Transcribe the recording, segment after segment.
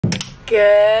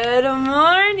Good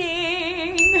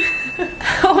morning.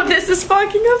 Oh, this is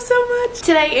fogging up so much.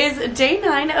 Today is day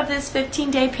 9 of this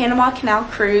 15-day Panama Canal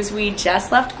Cruise. We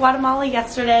just left Guatemala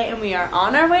yesterday and we are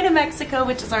on our way to Mexico,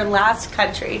 which is our last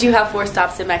country. We do have 4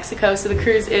 stops in Mexico, so the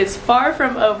cruise is far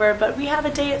from over, but we have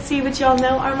a day at sea, which y'all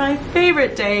know are my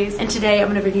favorite days. And today I'm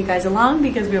gonna bring you guys along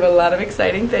because we have a lot of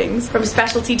exciting things. From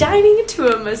specialty dining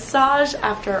to a massage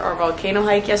after our volcano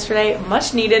hike yesterday,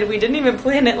 much needed. We didn't even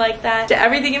plan it like that. To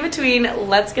everything in between,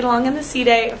 let's get along on the sea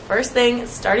day. First thing,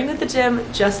 starting with the gym,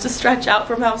 just to stretch out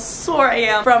from how sore I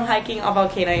am from hiking a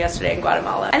volcano yesterday in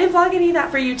Guatemala. I didn't vlog any of that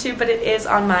for YouTube, but it is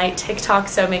on my TikTok,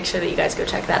 so make sure that you guys go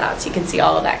check that out so you can see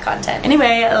all of that content.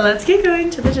 Anyway, let's get going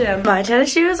to the gym. My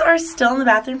tennis shoes are still in the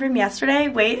bathroom from yesterday.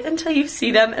 Wait until you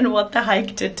see them and what the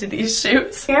hike did to these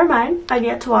shoes. Here are mine. I've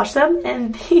yet to wash them,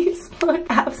 and these look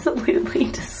absolutely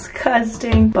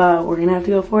disgusting, but we're gonna have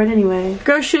to go for it anyway.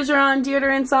 Girls' shoes are on,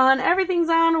 deodorant's on, everything's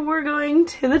on. We're going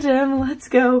to the gym. Let's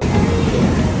go.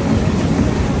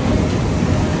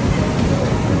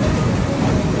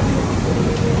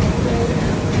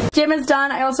 Gym is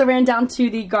done. I also ran down to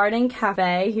the garden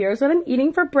cafe. Here's what I'm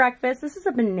eating for breakfast. This is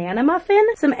a banana muffin,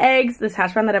 some eggs, this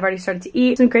hash brown that I've already started to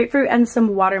eat, some grapefruit, and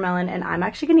some watermelon. And I'm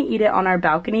actually gonna eat it on our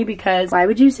balcony because why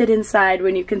would you sit inside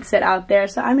when you can sit out there?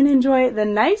 So I'm gonna enjoy the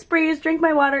nice breeze, drink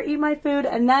my water, eat my food,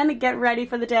 and then get ready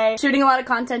for the day. Shooting a lot of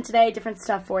content today, different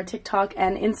stuff for TikTok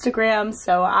and Instagram.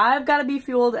 So I've gotta be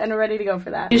fueled and ready to go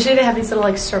for that. Usually they have these little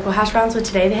like circle hash browns, but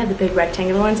today they had the big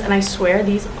rectangular ones, and I swear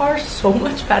these are so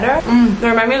much better. They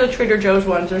remind me of the Trader Joe's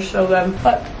ones. They're so good.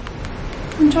 But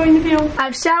enjoying the view.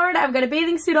 I've showered, I've got a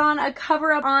bathing suit on, a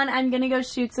cover up on. I'm gonna go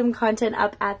shoot some content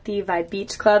up at the Vibe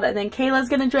Beach Club, and then Kayla's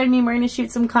gonna join me and we're gonna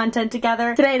shoot some content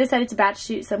together. Today I decided to batch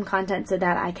shoot some content so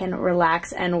that I can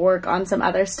relax and work on some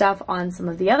other stuff on some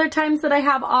of the other times that I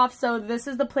have off. So this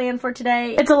is the plan for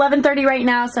today. It's 11:30 right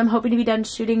now, so I'm hoping to be done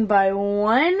shooting by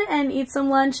 1 and eat some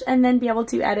lunch and then be able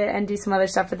to edit and do some other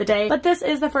stuff for the day. But this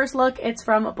is the first look. It's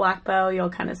from Black Bow.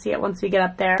 You'll kind of see it once we get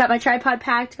up there. Got my tripod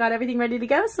packed, got everything ready to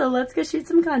go, so let's go shoot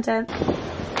some content.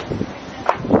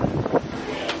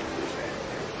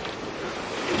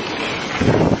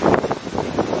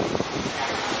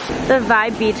 The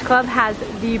Vibe Beach Club has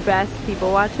the best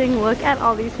people watching. Look at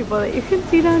all these people that you can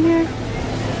see down here.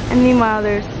 And meanwhile,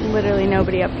 there's literally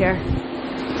nobody up here.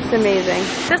 It's amazing.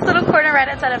 This little corner right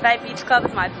outside of Vibe Beach Club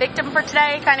is my victim for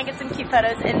today. Kind of get some cute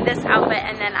photos in this outfit,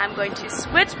 and then I'm going to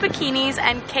switch bikinis,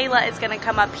 and Kayla is going to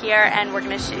come up here and we're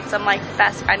going to shoot some like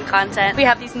best friend content. We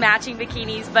have these matching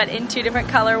bikinis but in 2 different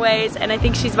colorways, and I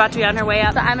think she's about to be on her way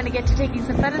up. So I'm going to get to taking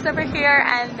some photos over here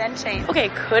and then change. Okay,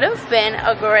 could have been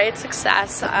a great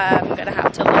success. I'm going to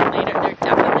have to look later. There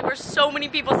definitely were so many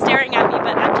people staring at me,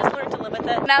 but I've just learned to live with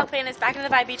it. Now the plan is back into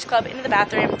the Vibe Beach Club, into the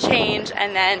bathroom, change,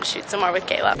 and then shoot some more with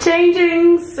Kayla.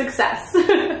 Changing success.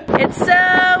 It's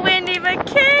so windy, but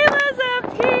Kayla's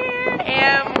up here.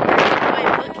 And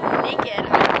I look naked.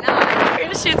 I'm not. We're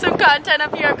gonna shoot some content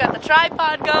up here. I've got the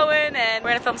tripod going, and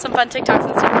we're gonna film some fun TikToks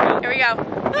and stuff. Here we go.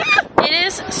 It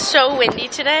is so windy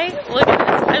today. Look at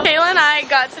this. Kayla and I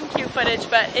got some cute footage,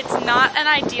 but it's not an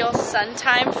ideal sun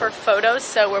time for photos,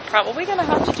 so we're probably gonna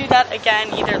have to do that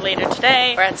again either later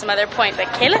today or at some other point. But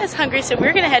Kayla is hungry, so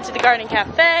we're gonna head to the garden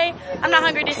cafe. I'm not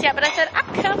hungry just yet, but I said,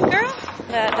 I'll come, girl.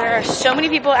 There are so many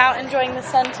people out enjoying the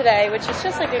sun today, which is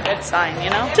just like a good sign, you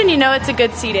know? That's when you know it's a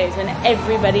good sea day, when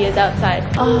everybody is outside.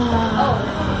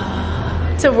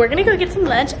 So we're gonna go get some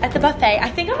lunch at the buffet. I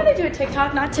think I'm gonna do a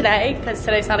TikTok, not today, because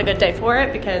today's not a good day for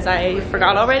it because I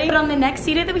forgot already. But on the next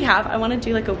sea day that we have, I wanna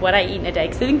do like a what I eat in a day,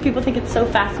 because I think people think it's so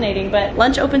fascinating. But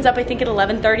lunch opens up, I think, at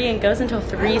 11:30 and goes until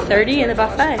 3:30 in the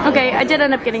buffet. Okay, I did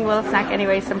end up getting a little snack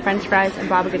anyway, some french fries and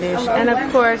baba ganoush. And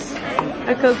of course,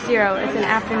 a Coke Zero. It's an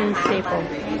afternoon staple.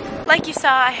 Like you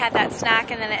saw, I had that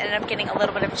snack and then I ended up getting a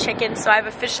little bit of chicken, so I've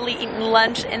officially eaten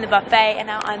lunch in the buffet, and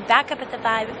now I'm back up at the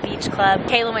Vibe Beach Club.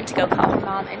 Kayla went to go call her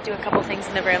mom and do a couple things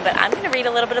in the room, but I'm going to read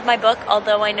a little bit of my book,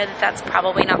 although I know that that's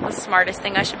probably not the smartest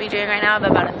thing I should be doing right now. I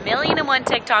have about 1,000,001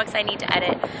 TikToks I need to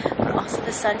edit, but also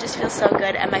the sun just feels so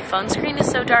good, and my phone screen is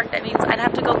so dark that means I'd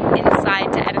have to go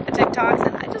inside to edit the TikToks,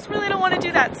 and I just really don't want to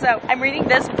do that. So I'm reading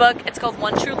this book. It's called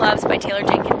One True Loves by Taylor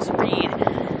Jenkins Reid.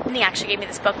 He actually gave me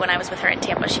this book when I was with her in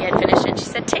Tampa. She had finished it and she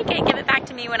said, take it, give it back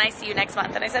to me when I see you next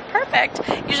month. And I said, perfect.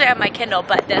 Usually I have my Kindle,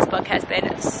 but this book has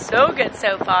been so good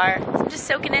so far. So I'm just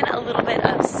soaking in a little bit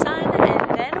of sun,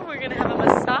 and then we're gonna have a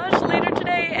massage later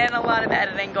today. day and a lot of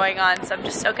editing going on, so I'm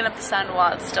just soaking up the sun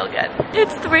while it's still good.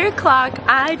 It's 3 o'clock.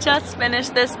 I just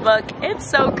finished this book. It's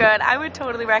so good. I would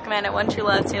totally recommend it. One True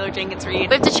Love, Taylor Jenkins Reid.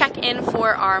 We have to check in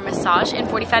for our massage in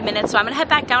 45 minutes, so I'm gonna head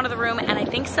back down to the room and I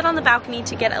think sit on the balcony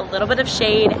to get a little bit of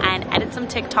shade and edit some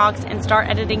TikToks and start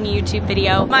editing a YouTube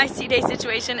video. My C-day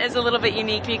situation is a little bit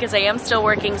unique because I am still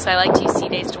working, so I like to use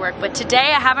C-days to work, but today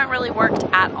I haven't really worked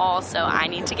at all, so I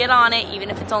need to get on it even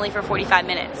if it's only for 45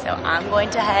 minutes. So I'm going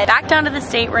to head back down to the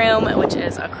stateroom, which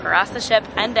is across the ship,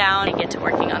 and down and get to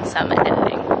working on some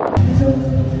editing.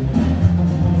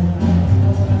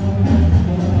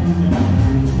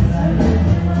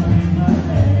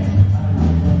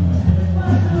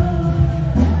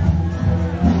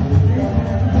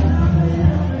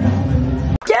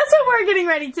 Guess what we're getting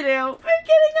ready to do? We're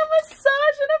getting a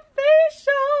massage and a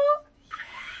facial.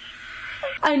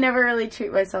 I never really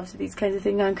treat myself to these kinds of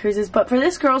things on cruises, but for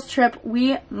this girls trip,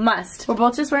 we must. We're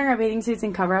both just wearing our bathing suits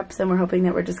and cover-ups, and we're hoping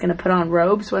that we're just gonna put on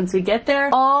robes once we get there.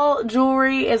 All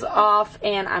jewelry is off,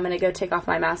 and I'm gonna go take off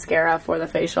my mascara for the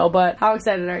facial, but how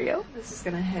excited are you? This is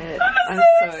gonna hit. I'm so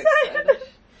excited.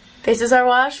 Faces are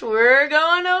washed. We're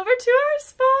going over to our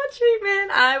spa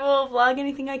treatment. I will vlog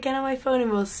anything I can on my phone,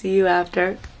 and we'll see you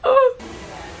after. Oh.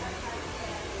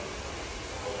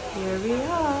 Here we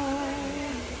are.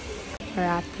 We're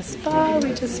at the spa.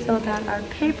 We just filled out our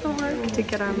paperwork to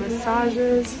get our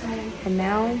massages, and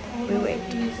now we wait.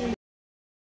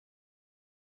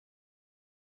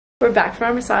 We're back from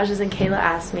our massages, and Kayla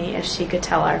asked me if she could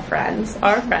tell our friends,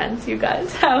 you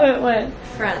guys, how it went.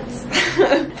 Friends.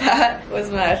 That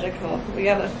was magical. We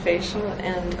got a facial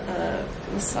and a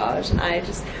massage, and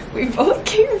we both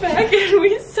came back and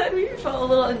we said we felt a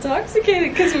little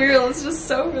intoxicated because we were just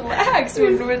so relaxed.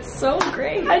 We were so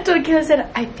great. I told Kayla, I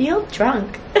said, I feel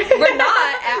drunk. We're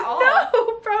not at all.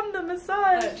 No, from the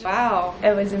massage. Wow.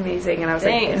 It was amazing, and I was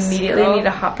Thanks, like, immediately girl. need to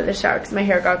hop in the shower because my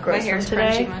hair got gross My hair's from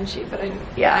today. crunchy munchy, but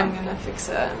Yeah. I'm gonna fix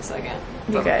that in a second.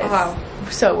 You guys, wow.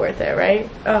 so worth it, right?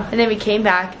 Oh. And then we came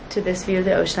back to this view of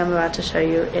the ocean I'm about to show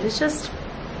you. It is just,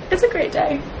 it's a great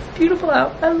day. It's beautiful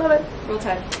out. I love it. Roll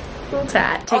Tide. Roll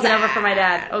Tide. Taking over for my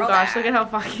dad. Oh gosh, look at how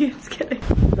foggy it's getting.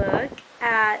 Look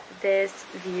at this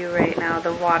view right now.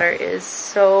 The water is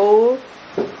so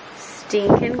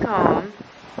stinking calm.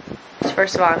 Which,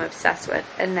 first of all, I'm obsessed with.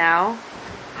 And now,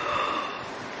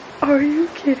 are you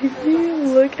kidding me?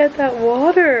 Look at that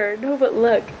water. No, but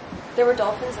look. There were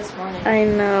dolphins this morning. I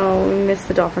know, we missed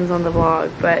the dolphins on the vlog,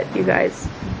 but you guys,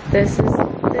 this is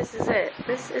it.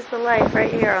 This is the life right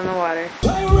here on the water.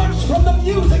 Direct from the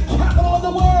music capital of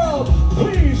the world,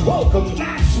 please welcome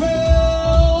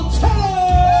Nashville,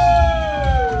 Taylor!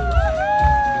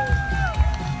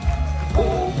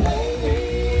 Oh,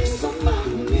 play some of my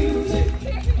music,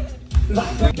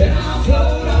 like the down,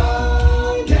 float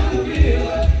on down the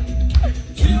river,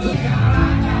 to the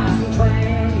island,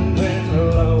 friends in the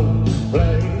low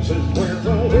places where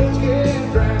the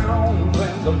whiskey drowns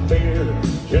and the beer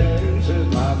chases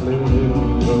my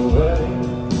blues away,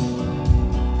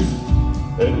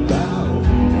 and I'll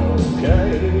be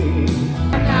okay.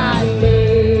 And I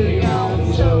lay on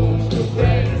those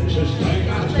branches,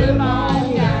 I slip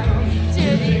on down to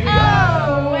the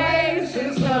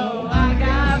oasis, so I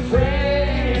got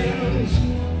friends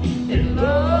in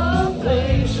low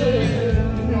places.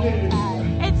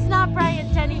 It's not Brian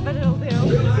Denny, but it'll do.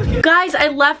 Guys, I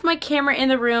left my camera in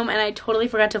the room and I totally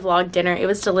forgot to vlog dinner. It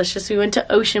was delicious. We went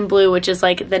to Ocean Blue, which is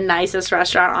like the nicest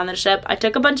restaurant on the ship. I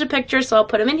took a bunch of pictures, so I'll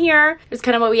put them in here. It's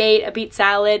kind of what we ate: a beet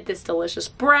salad, this delicious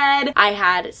bread. I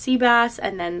had sea bass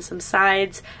and then some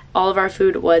sides. All of our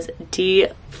food was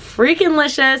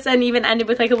freaking-licious, and even ended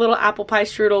with like a little apple pie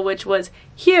strudel, which was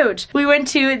huge. We went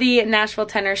to the Nashville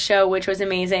Tenor Show, which was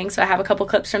amazing, so I have a couple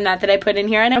clips from that I put in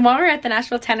here. And while we were at the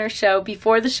Nashville Tenor Show,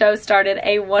 before the show started,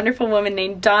 a wonderful woman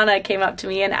named Donna came up to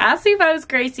me and asked me if I was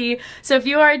Gracie. So if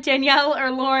you are Danielle or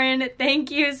Lauren,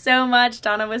 thank you so much.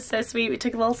 Donna was so sweet. We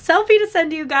took a little selfie to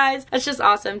send to you guys. It's just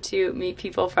awesome to meet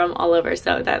people from all over,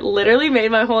 so that literally made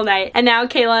my whole night. And now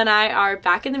Kayla and I are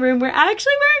back in the room. We're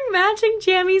actually wearing matching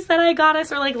jammies that I got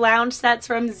us, or like lounge sets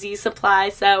from Z Supply,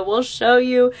 so we'll show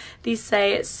you. These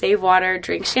say save water,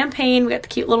 drink champagne. We got the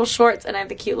cute little shorts, and I have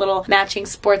the cute little matching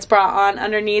sports bra on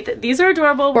underneath. These are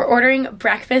adorable. We're ordering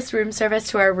breakfast room service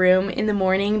to our room in the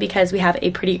morning because because we have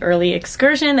a pretty early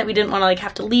excursion that we didn't want to like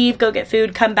have to leave, go get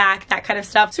food, come back, that kind of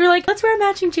stuff. So we're like, let's wear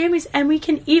matching jammies and we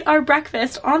can eat our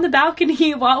breakfast on the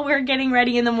balcony while we're getting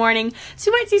ready in the morning. So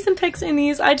you might see some pics in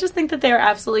these. I just think that they are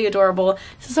absolutely adorable.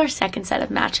 This is our second set of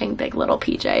matching big little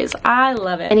PJs. I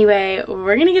love it. Anyway,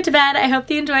 we're gonna get to bed. I hope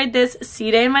you enjoyed this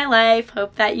sea day in my life.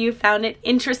 Hope that you found it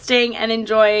interesting and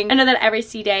enjoying. I know that every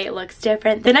sea day looks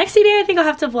different. The next sea day I think I'll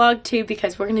have to vlog too,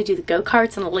 because we're gonna do the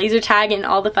go-karts and the laser tag and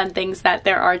all the fun things that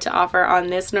there are to offer on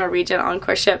this Norwegian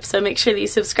Encore ship. So make sure that you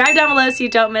subscribe down below so you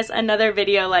don't miss another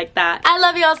video like that. I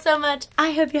love you all so much.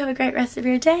 I hope you have a great rest of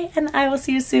your day and I will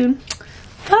see you soon.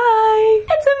 Bye!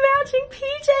 It's a matching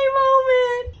PJ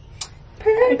moment!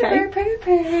 Purr, purr, purr,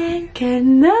 purr. Good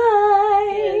night!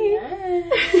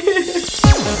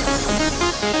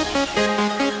 Good night.